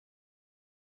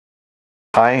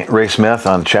Hi, Ray Smith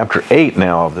on Chapter 8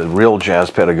 now of the Real Jazz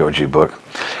Pedagogy book.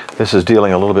 This is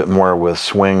dealing a little bit more with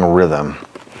swing rhythm.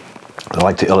 I'd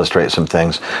like to illustrate some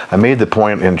things. I made the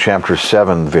point in Chapter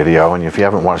 7 video, and if you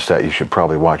haven't watched that, you should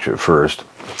probably watch it first.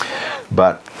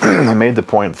 But I made the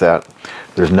point that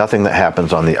there's nothing that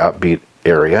happens on the upbeat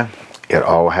area. It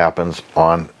all happens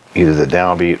on either the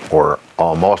downbeat or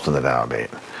almost on the downbeat.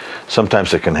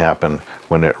 Sometimes it can happen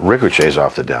when it ricochets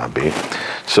off the downbeat,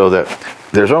 so that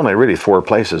there's only really 4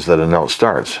 places that a note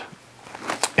starts,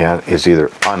 and it's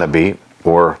either on a beat,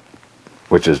 or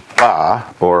which is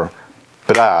ba, or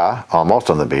bra, almost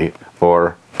on the beat,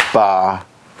 or ba,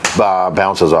 ba,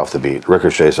 bounces off the beat,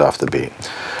 ricochets off the beat.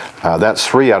 That's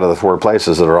 3 out of the 4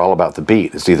 places that are all about the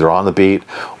beat. It's either on the beat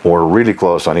or really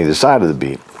close on either side of the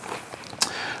beat.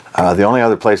 The only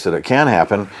other place that it can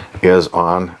happen is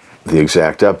on the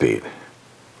exact upbeat.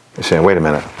 You're saying, wait a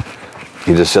minute,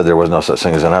 you just said there was no such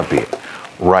thing as an upbeat.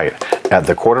 Right. At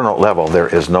the quarter note level, there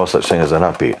is no such thing as an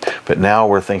upbeat. But now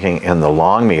we're thinking in the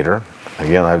long meter.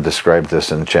 Again, I've described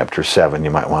this in Chapter 7.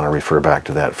 You might want to refer back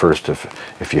to that first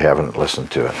if you haven't listened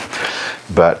to it.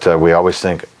 But we always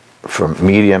think from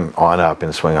medium on up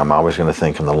in swing, I'm always going to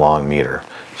think in the long meter.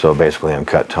 So basically in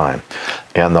cut time.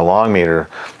 And the long meter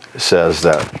says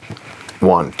that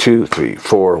 1, 2, 3,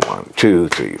 4, 1, 2,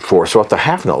 3, 4. So at the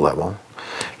half note level,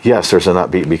 yes, there's an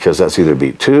upbeat because that's either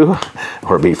beat 2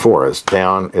 or beat 4. It's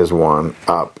down is 1,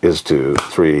 up is 2,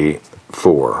 3,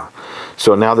 4.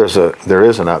 So now there is an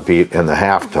upbeat in the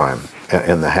half time,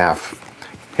 in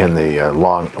the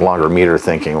longer meter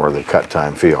thinking or the cut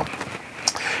time feel,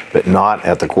 but not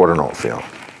at the quarter note feel.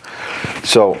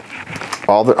 So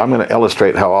I'm going to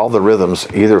illustrate how all the rhythms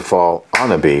either fall on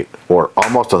the beat or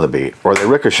almost on the beat, or they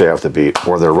ricochet off the beat,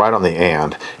 or they're right on the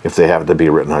and if they happen to be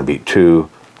written on beat 2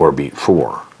 or beat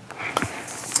 4.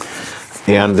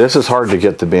 And this is hard to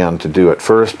get the band to do at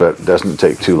first, but it doesn't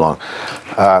take too long.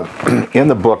 In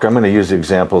the book, I'm going to use the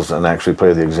examples and actually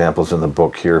play the examples in the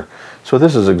book here. So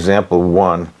this is example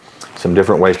 1, some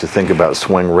different ways to think about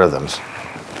swing rhythms.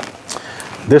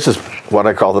 This is what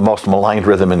I call the most maligned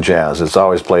rhythm in jazz. It's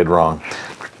always played wrong.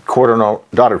 Quarter note,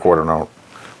 dotted quarter note,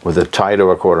 with a tie to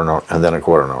a quarter note and then a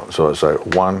quarter note. So it's like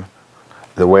 1,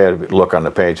 the way it would look on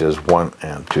the page is 1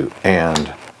 and 2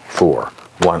 and 4.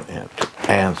 1 and 2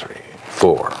 and 3,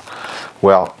 4.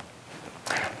 Well,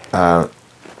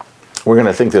 we're going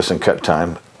to think this in cut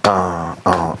time.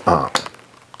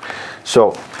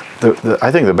 So I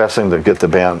think the best thing to get the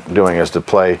band doing is to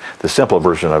play the simple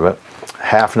version of it,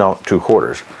 half note, 2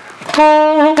 quarters.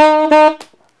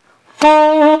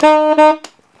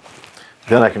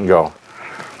 Then I can go.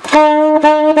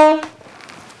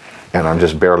 And I'm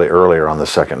just barely earlier on the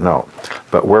second note.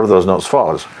 But wherever those notes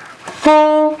fall is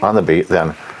on the beat,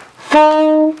 then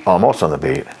almost on the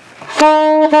beat.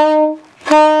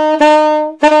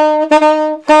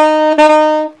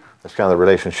 That's kind of the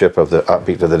relationship of the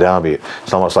upbeat to the downbeat.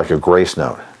 It's almost like a grace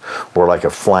note, or like a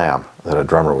flam that a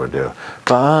drummer would do.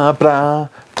 Ba bra,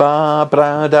 ba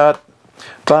bra dot,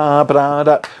 ba bra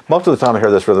dot. Most of the time I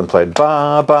hear this rhythm played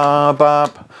ba ba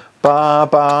bop, ba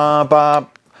ba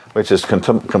bop, which is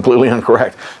completely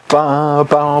incorrect. Ba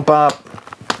ba bop.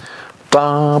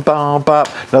 Ba, ba, ba.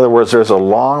 In other words, there's a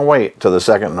long wait to the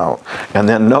second note, and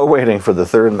then no waiting for the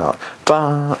third note.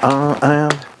 Ba,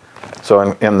 and. So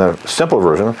in the simple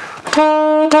version,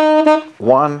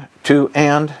 1, 2,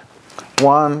 and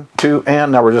 1, 2,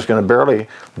 and. Now we're just going to barely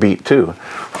beat 2.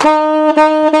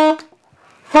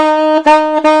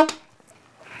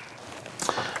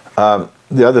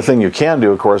 The other thing you can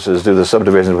do, of course, is do the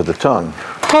subdivision with the tongue.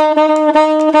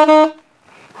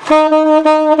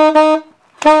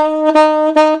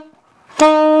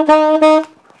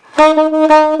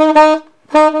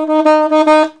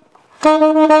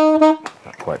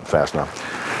 Not quite fast enough.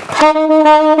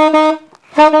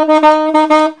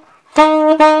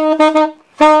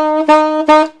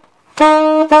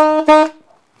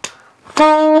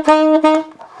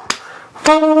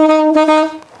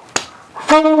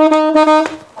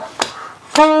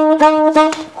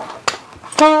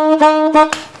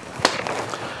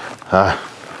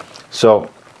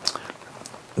 So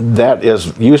that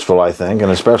is useful, I think,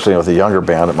 and especially with a younger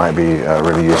band, it might be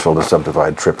really useful to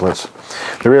subdivide triplets.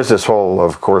 There is this whole,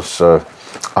 of course,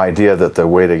 idea that the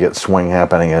way to get swing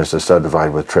happening is to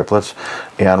subdivide with triplets,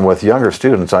 and with younger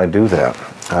students, I do that.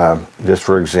 Just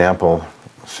for example,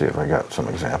 let's see if I got some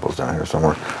examples down here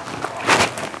somewhere.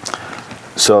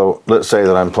 So let's say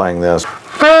that I'm playing this.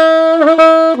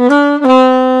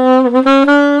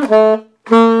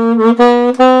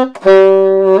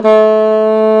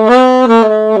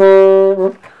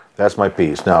 That's my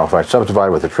piece. Now, if I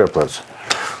subdivide with the triplets,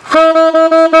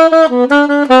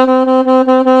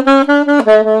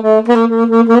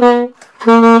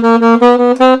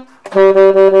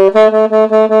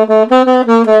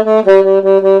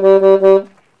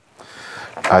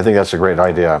 I think that's a great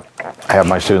idea. I have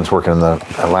my students working in the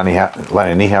Lanny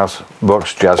Niehaus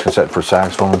books, Jazz Cassette for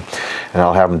Saxophone, and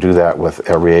I'll have them do that with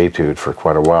every etude for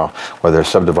quite a while, where they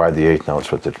subdivide the eighth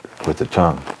notes with the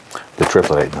tongue, the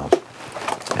triplet eighth notes.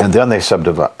 And then they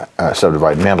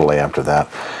subdivide mentally after that.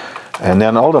 And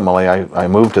then ultimately I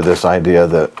moved to this idea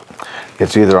that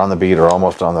it's either on the beat or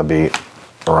almost on the beat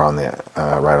or on the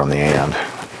right on the and.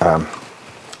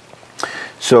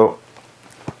 So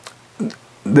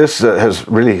this has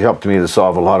really helped me to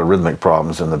solve a lot of rhythmic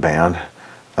problems in the band.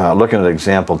 Looking at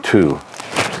example 2. You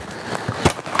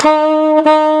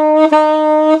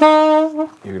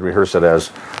can rehearse it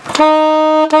as,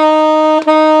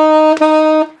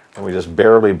 and we just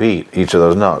barely beat each of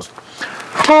those notes.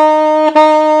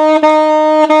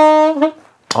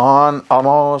 On,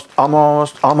 almost,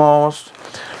 almost, almost.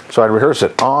 So I'd rehearse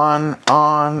it on,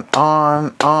 and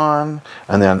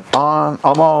then on,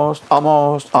 almost,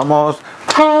 almost, almost.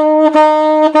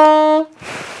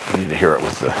 You need to hear it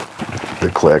with the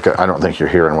click. I don't think you're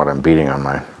hearing what I'm beating on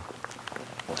my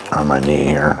knee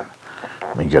here.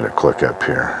 Let me get a click up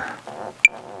here.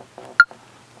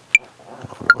 A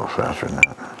little faster than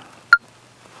that.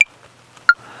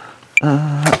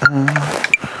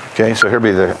 Okay, so here'll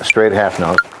be the straight half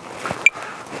note.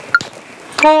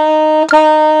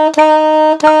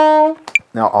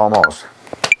 Now almost.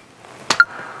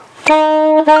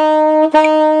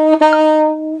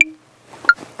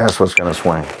 That's what's going to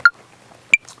swing.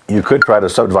 You could try to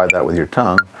subdivide that with your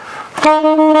tongue,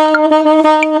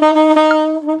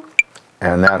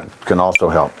 and that can also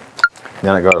help.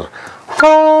 Then it goes,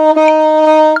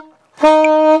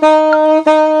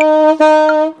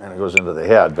 and it goes into the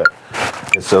head, but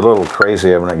it's a little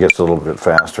crazy when it gets a little bit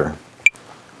faster.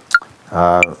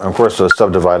 Of course, those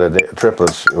subdivided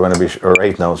triplets, you want to be, or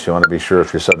eighth notes, you want to be sure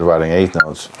if you're subdividing eighth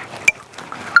notes.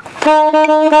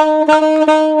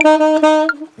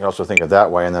 You also think it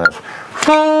that way, and then it's. I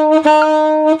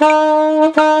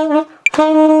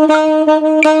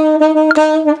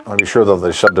want to be sure that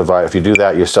they subdivide. If you do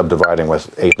that, you're subdividing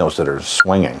with eighth notes that are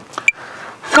swinging.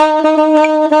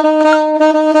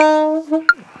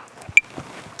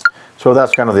 So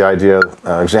that's kind of the idea.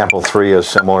 Example 3 is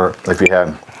similar. If you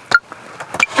had.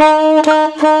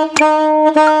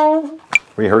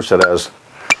 Rehearse it as.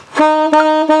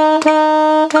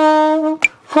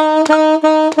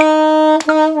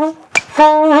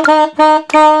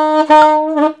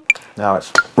 Now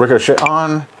it's ricochet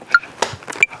on.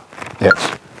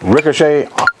 It's ricochet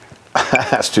on.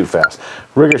 That's too fast.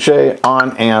 Ricochet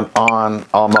on and on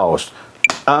almost.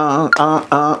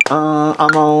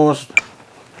 Almost.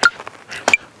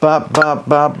 Ba ba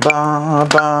ba ba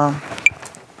ba.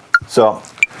 So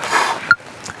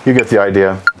you get the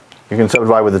idea. You can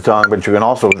subdivide with the tongue, but you can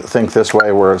also think this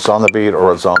way where it's on the beat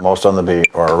or it's almost on the beat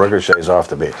or a ricochets off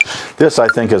the beat. This, I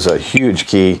think, is a huge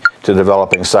key to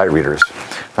developing sight readers.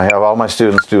 I have all my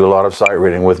students do a lot of sight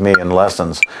reading with me in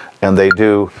lessons, and they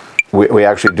do, we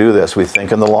actually do this. We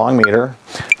think in the long meter,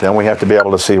 then we have to be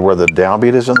able to see where the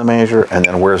downbeat is in the measure, and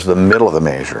then where's the middle of the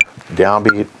measure.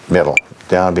 Downbeat, middle,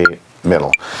 downbeat,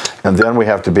 middle. And then we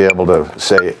have to be able to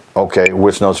say, okay,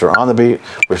 which notes are on the beat,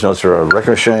 which notes are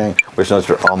ricocheting, which notes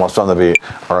are almost on the beat,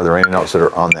 are there any notes that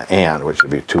are on the and, which would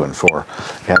be 2 and 4.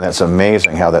 And that's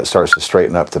amazing how that starts to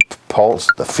straighten up the pulse,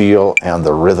 the feel, and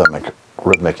the rhythmic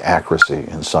accuracy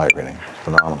in sight reading. It's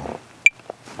phenomenal.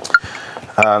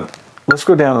 Let's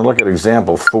go down and look at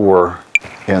example 4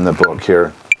 in the book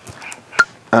here.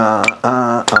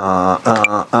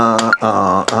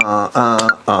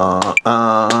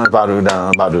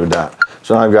 Ba-do-da, ba-do-da.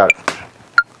 So I've got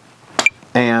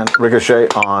and ricochet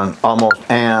on, almost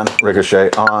and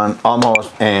ricochet on,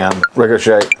 almost and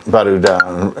ricochet,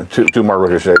 ba-do-da, two more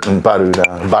ricochet, and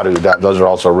ba-do-da, ba-do-da. Those are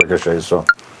also ricochets. So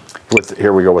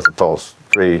here we go with the pulse.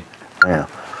 3, yeah.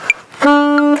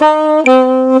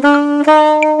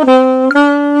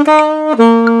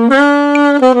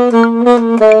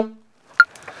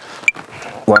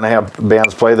 When I have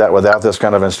bands play that without this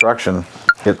kind of instruction,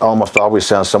 it almost always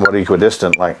sounds somewhat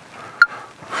equidistant, like.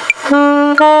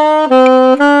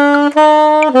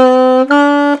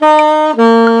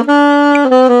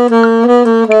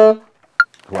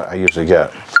 What I usually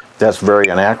get. That's very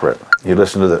inaccurate. You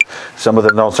listen to some of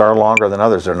the notes are longer than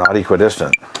others. They're not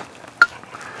equidistant.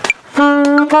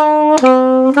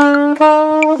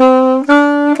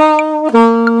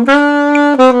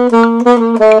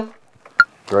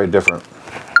 Very different.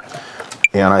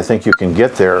 And I think you can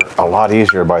get there a lot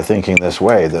easier by thinking this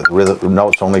way, that the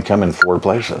notes only come in 4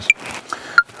 places.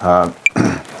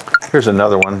 Here's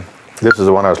another one. This is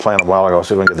the one I was playing a while ago,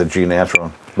 so we can get the G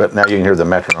natural. But now you can hear the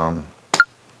metronome.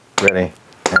 Ready?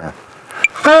 Yeah.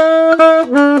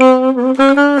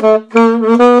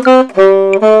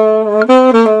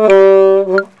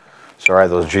 Sorry,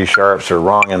 those G sharps are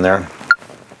wrong in there.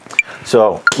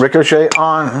 So ricochet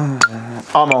on,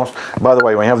 almost. By the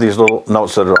way, we have these little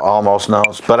notes that are almost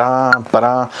notes. Ba-da,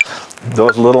 ba-da.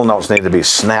 Those little notes need to be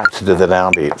snapped to the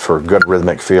downbeat for good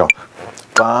rhythmic feel.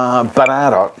 Ba ba da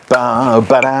da ba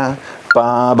ba da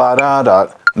ba ba da da.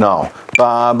 No,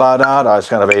 ba ba da da is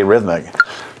kind of arrhythmic.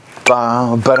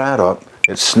 Ba ba da da.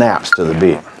 It snaps to the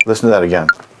beat. Listen to that again.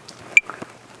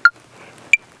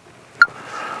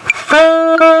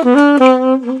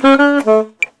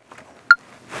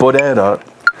 Ba da da.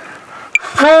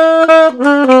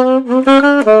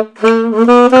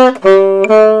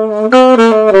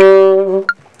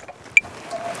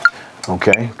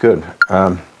 Okay, good.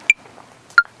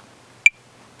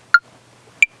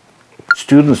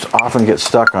 Students often get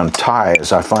stuck on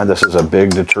ties. I find this is a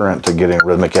big deterrent to getting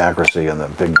rhythmic accuracy in the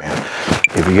big band.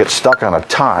 If you get stuck on a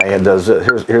tie, it does.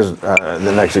 Here's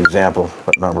the next example.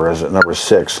 What number is it? Number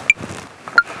 6.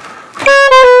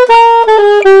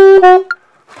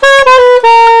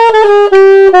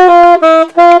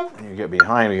 You get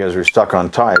behind because you're stuck on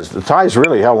ties. The ties,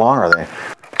 really, how long are they?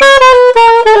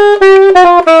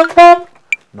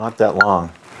 Not that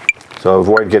long. So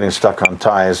avoid getting stuck on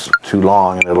ties too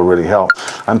long, and it'll really help.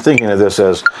 I'm thinking of this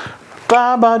as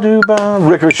ba ba do ba,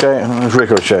 ricochet,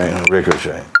 ricochet,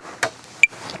 ricochet.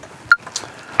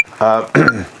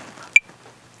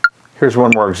 Here's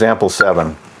one more example,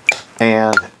 7.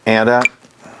 And up,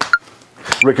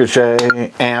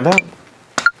 ricochet, and up,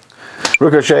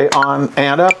 ricochet on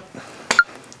and up,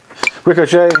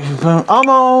 ricochet,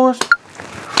 almost.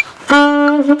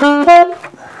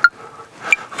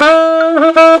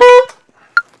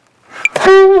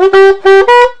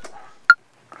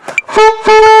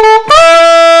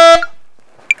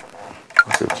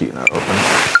 Key not open.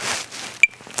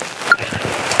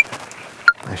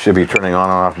 I should be turning on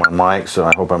and off my mic, so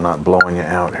I hope I'm not blowing it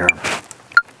out here.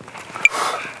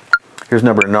 Here's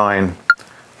number 9.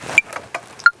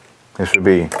 This would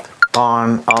be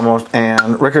on, almost,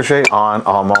 and ricochet on,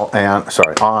 almost, and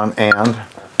sorry, on and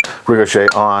ricochet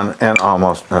on and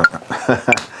almost.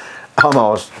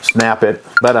 Almost, snap it,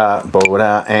 ba-da,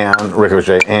 bo-da, and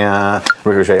ricochet on,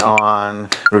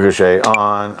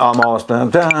 almost,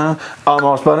 da-da,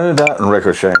 almost, ba-da-da, and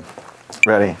ricochet.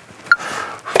 Ready?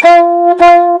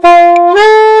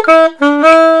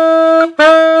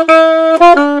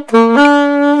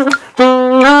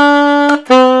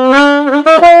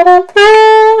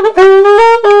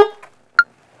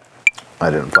 I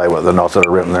didn't play with the notes that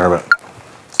are written there, but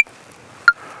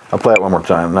I'll play it one more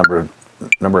time. Number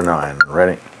 9.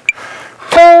 Ready?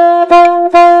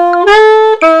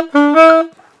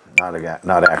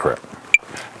 Not accurate.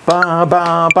 Ba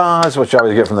ba ba is what you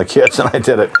always get from the kids, and I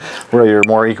did it where you're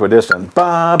more equidistant.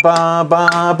 Ba ba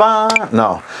ba ba.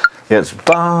 No, it's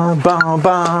ba ba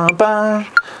ba ba.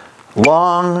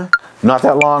 Long, not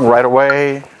that long, right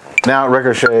away. Now it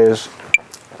ricochets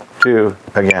to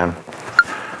again.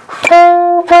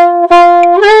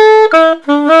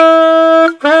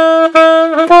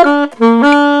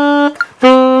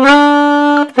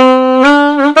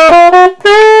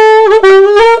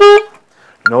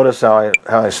 Notice how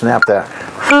I snap that.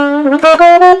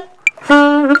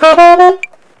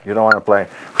 You don't want to play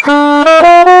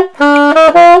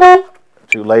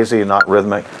too lazy, not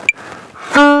rhythmic.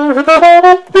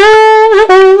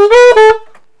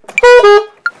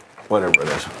 Whatever it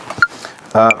is.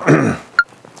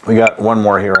 We got one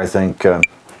more here, I think.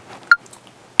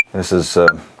 This is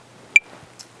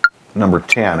number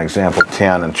 10, example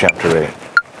 10 in chapter 8.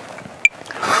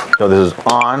 So this is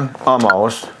on,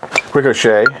 almost,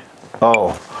 ricochet.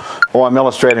 Oh, I'm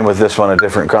illustrating with this one a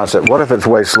different concept. What if it's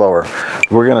way slower?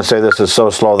 We're going to say this is so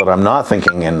slow that I'm not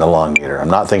thinking in the long meter. I'm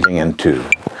not thinking in 2.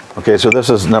 Okay, so this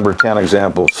is number 10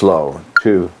 example, slow.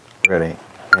 2, ready,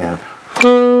 and.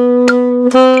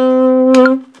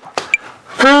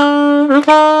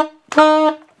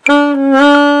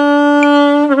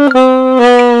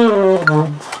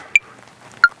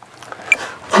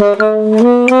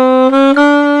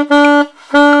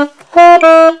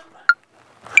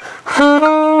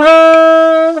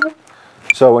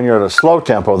 So when you're at a slow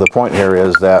tempo, the point here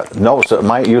is that notes that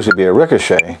might usually be a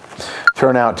ricochet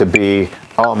turn out to be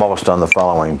almost on the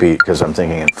following beat, because I'm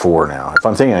thinking in 4 now. If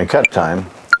I'm thinking in cut time,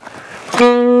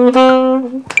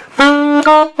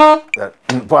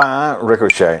 that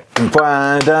ricochet,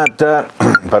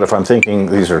 but if I'm thinking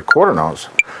these are quarter notes,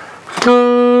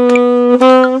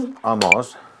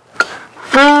 almost,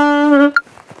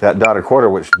 that dotted quarter,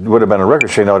 which would have been a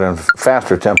ricochet note in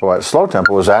faster tempo at slow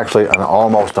tempo, is actually an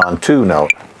almost on 2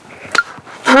 note.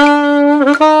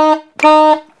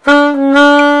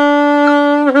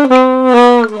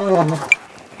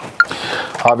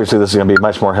 Obviously, this is going to be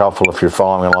much more helpful if you're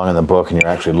following along in the book and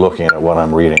you're actually looking at what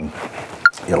I'm reading.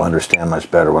 You'll understand much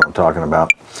better what I'm talking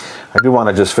about. I do want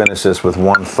to just finish this with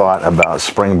one thought about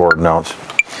springboard notes.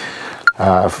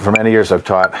 For many years, I've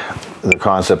taught the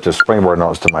concept of springboard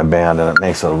notes to my band, and it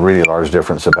makes a really large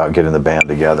difference about getting the band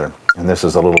together. And this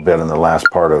is a little bit in the last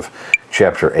part of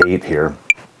chapter 8 here.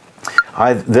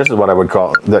 This is what I would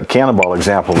call the cannonball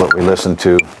example that we listened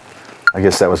to. I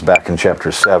guess that was back in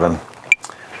chapter 7.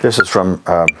 This is from,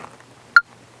 let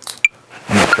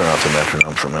me turn off the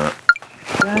metronome for a minute.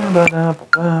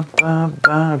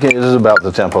 Okay, this is about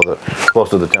the tempo, close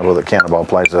to the tempo that Cannonball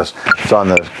plays us. It's on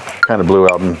the kind of blue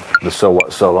album, the So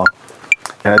What solo.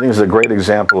 And I think it's a great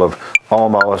example of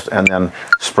almost and then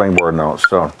springboard notes.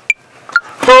 So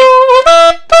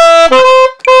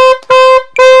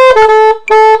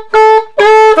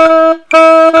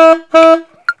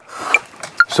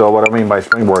what I mean by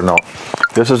springboard note,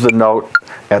 this is the note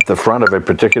at the front of a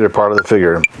particular part of the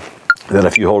figure that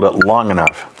if you hold it long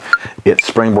enough, it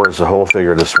springboards the whole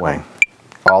figure to swing.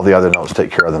 All the other notes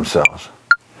take care of themselves.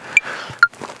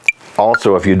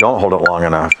 Also, if you don't hold it long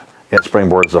enough, it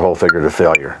springboards the whole figure to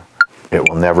failure. It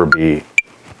will never be,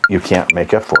 you can't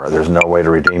make up for it. There's no way to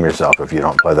redeem yourself if you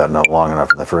don't play that note long enough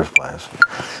in the first place.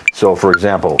 So, for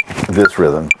example, this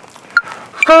rhythm,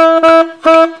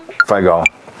 if I go,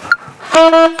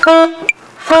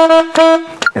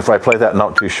 if I play that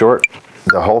note too short,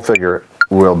 the whole figure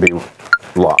will be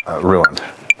ruined.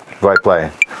 If I play,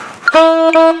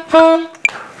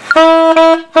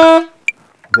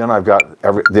 then I've got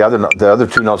the other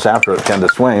two notes after it tend to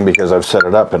swing because I've set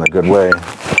it up in a good way.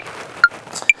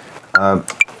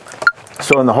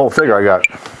 So in the whole figure, I got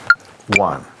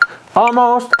 1,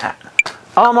 almost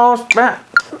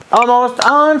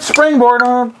on springboard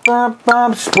note, bop,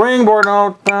 bop, springboard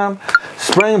note, bop,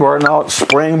 springboard note,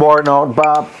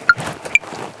 bop,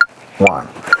 1.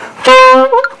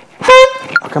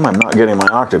 How come I'm not getting my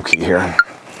octave key here?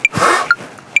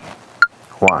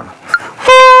 1.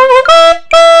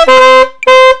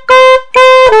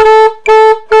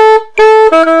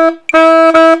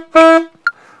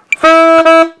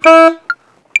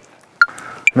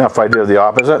 Now if I do the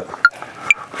opposite,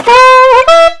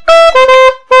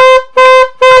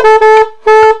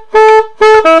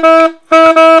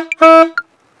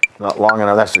 not long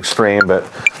enough, that's extreme, but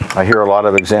I hear a lot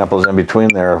of examples in between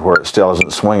there where it still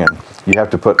isn't swinging. You have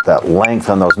to put that length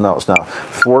on those notes. Now,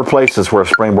 4 places where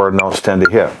springboard notes tend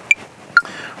to hit.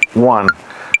 1,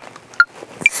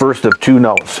 first of 2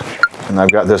 notes, and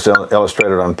I've got this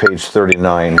illustrated on page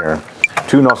 39 here.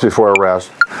 2 notes before a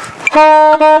rest.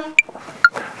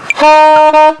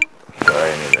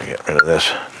 Sorry, I need to get rid of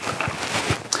this.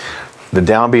 The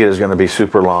downbeat is going to be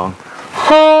super long.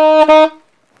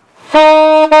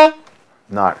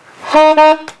 Not.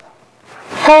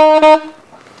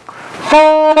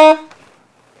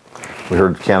 We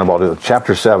heard Cannonball do it.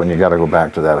 Chapter 7, you got to go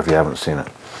back to that if you haven't seen it.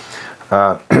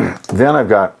 Then I've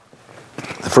got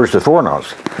the first of 4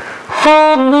 notes.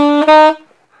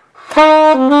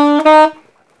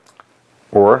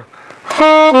 Or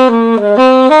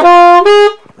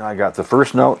I got the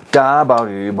first note, da ba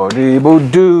dee bo dee bo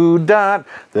do dot.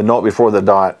 The note before the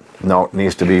dot note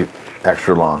needs to be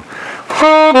extra long.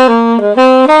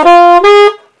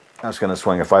 That's going to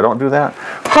swing. If I don't do that,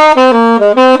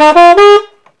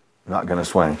 not going to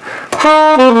swing.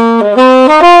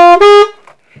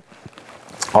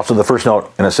 Also, the first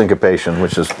note in a syncopation,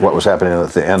 which is what was happening at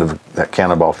the end of that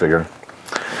Cannonball figure.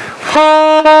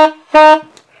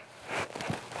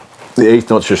 The 8th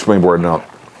note's your springboard note.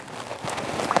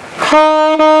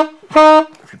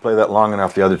 If you play that long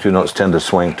enough, the other 2 notes tend to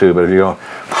swing too, but if you go,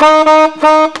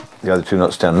 the other 2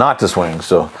 notes tend not to swing.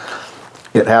 So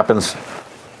it happens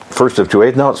first of 2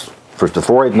 8th notes, first of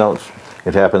 4 8th notes.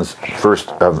 It happens first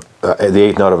of the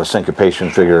 8th note of a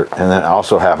syncopation figure, and then it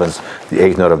also happens the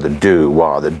 8th note of the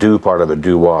do-wah. The do part of a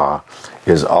do-wah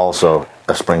is also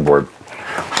a springboard.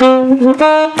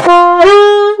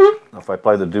 If I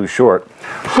play the do short,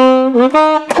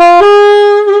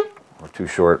 or too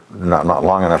short, not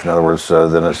long enough, in other words,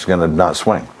 then it's going to not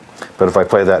swing. But if I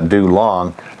play that do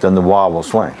long, then the wah will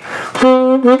swing.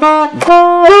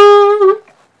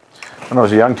 When I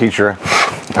was a young teacher,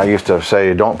 I used to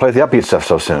say, don't play the upbeat stuff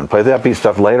so soon. Play the upbeat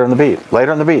stuff later in the beat.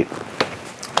 Later in the beat.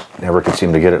 Never could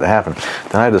seem to get it to happen.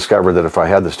 Then I discovered that if I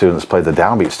had the students play the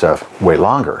downbeat stuff way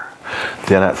longer,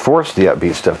 then it forced the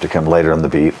upbeat stuff to come later in the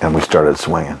beat, and we started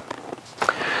swinging.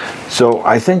 So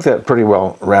I think that pretty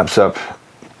well wraps up.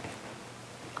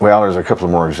 Well, there's a couple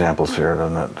more examples here,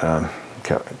 doesn't it? A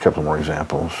couple more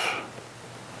examples.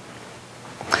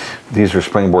 These are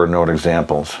springboard note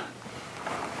examples.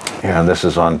 And this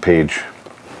is on page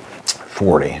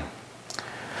 40.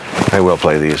 I will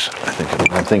play these.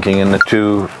 I'm thinking in the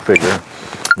 2 figure.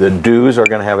 The do's are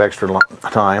going to have extra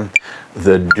time.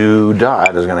 The do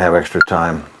dot is going to have extra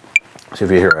time. See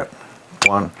if you hear it.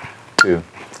 1, 2,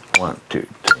 1, 2,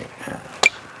 3.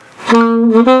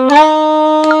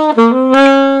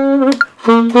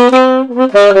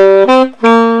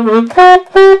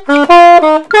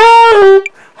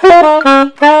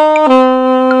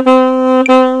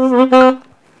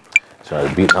 So I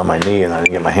was beating on my knee and I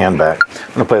didn't get my hand back. I'm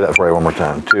going to play that for you one more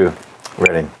time. 2,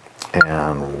 ready,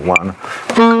 and 1.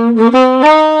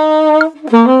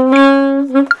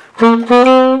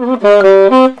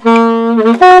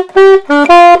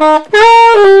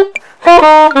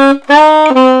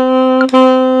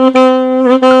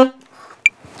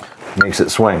 Makes it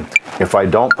swing. If I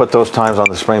don't put those times on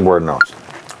the springboard notes,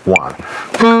 1.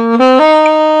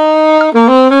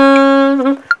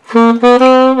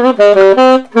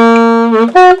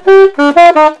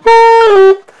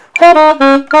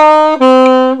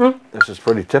 This is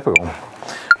pretty typical.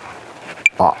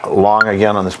 Long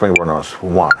again on the springboard notes,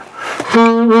 1.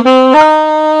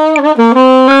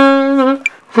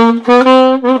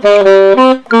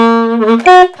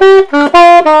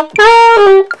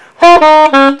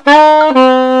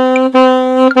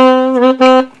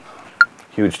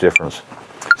 Huge difference.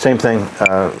 Same thing,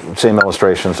 same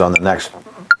illustrations on the next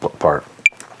part.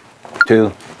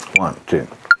 2, 1, 2.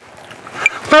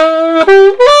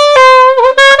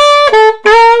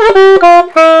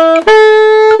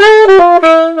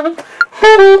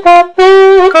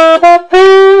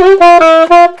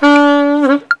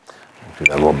 Do that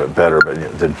a little bit better, but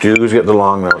the do's get the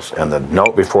long notes, and the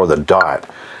note before the dot,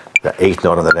 the 8th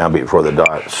note on the downbeat before the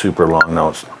dot, super long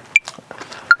notes.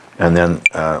 And then,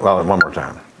 well, one more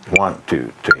time. 1,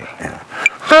 2, 3. Yeah.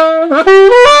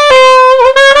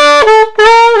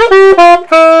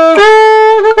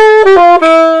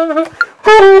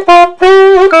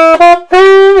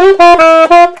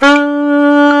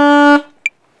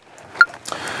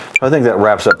 I think that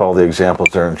wraps up all the examples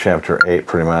there in chapter 8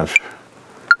 pretty much.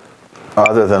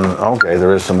 Other than, okay,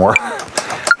 there is some more.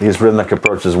 These rhythmic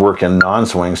approaches work in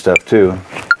non-swing stuff too.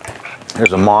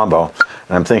 Here's a mambo,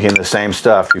 and I'm thinking the same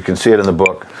stuff. You can see it in the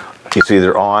book. It's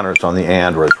either on or it's on the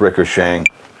and, or it's ricocheting,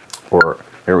 or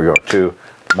here we go, 2,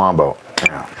 mambo.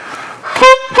 Yeah.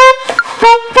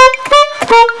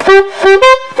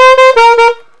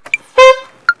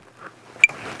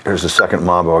 Here's the second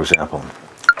mambo example.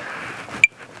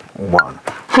 1.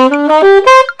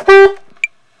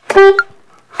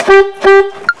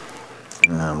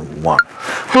 And 1.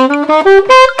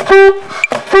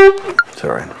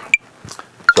 Sorry.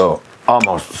 So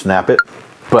almost snap it,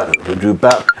 but do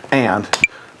about and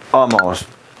almost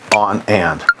on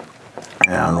and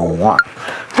 1.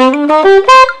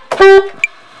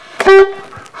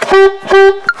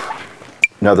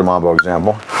 Another mambo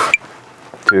example.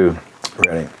 2,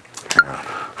 ready.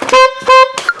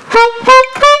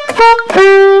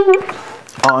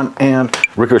 On and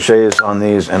ricochets on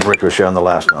these and ricochet on the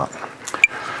last note.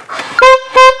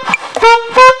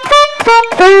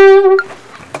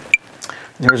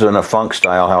 Here's in a funk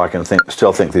style how I can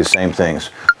still think these same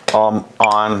things. On,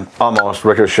 almost,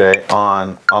 ricochet,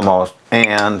 on, almost,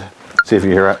 and. See if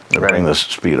you hear it. Bring this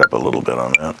speed up a little bit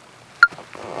on that.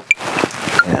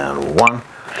 And 1.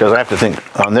 Because I have to think,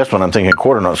 on this one I'm thinking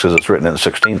quarter notes because it's written in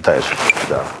 16th type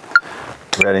stuff.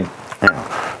 Ready? Now.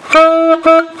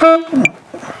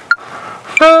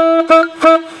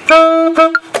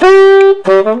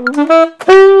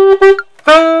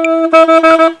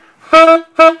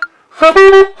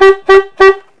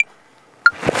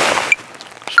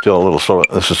 Still a little slow.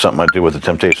 This is something I do with the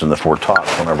Temptation, the 4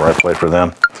 Tops whenever I play for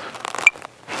them.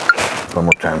 One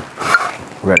more time.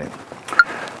 Ready.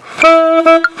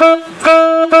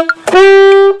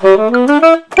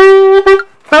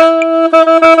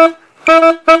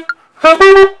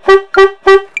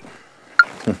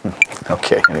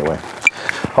 Okay, anyway.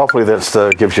 Hopefully this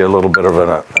gives you a little bit of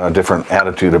a different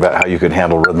attitude about how you could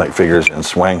handle rhythmic figures in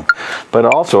swing. But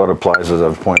also it applies, as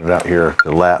I've pointed out here,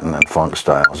 to Latin and funk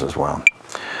styles as well.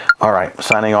 All right,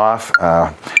 signing off.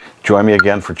 Join me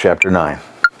again for Chapter 9.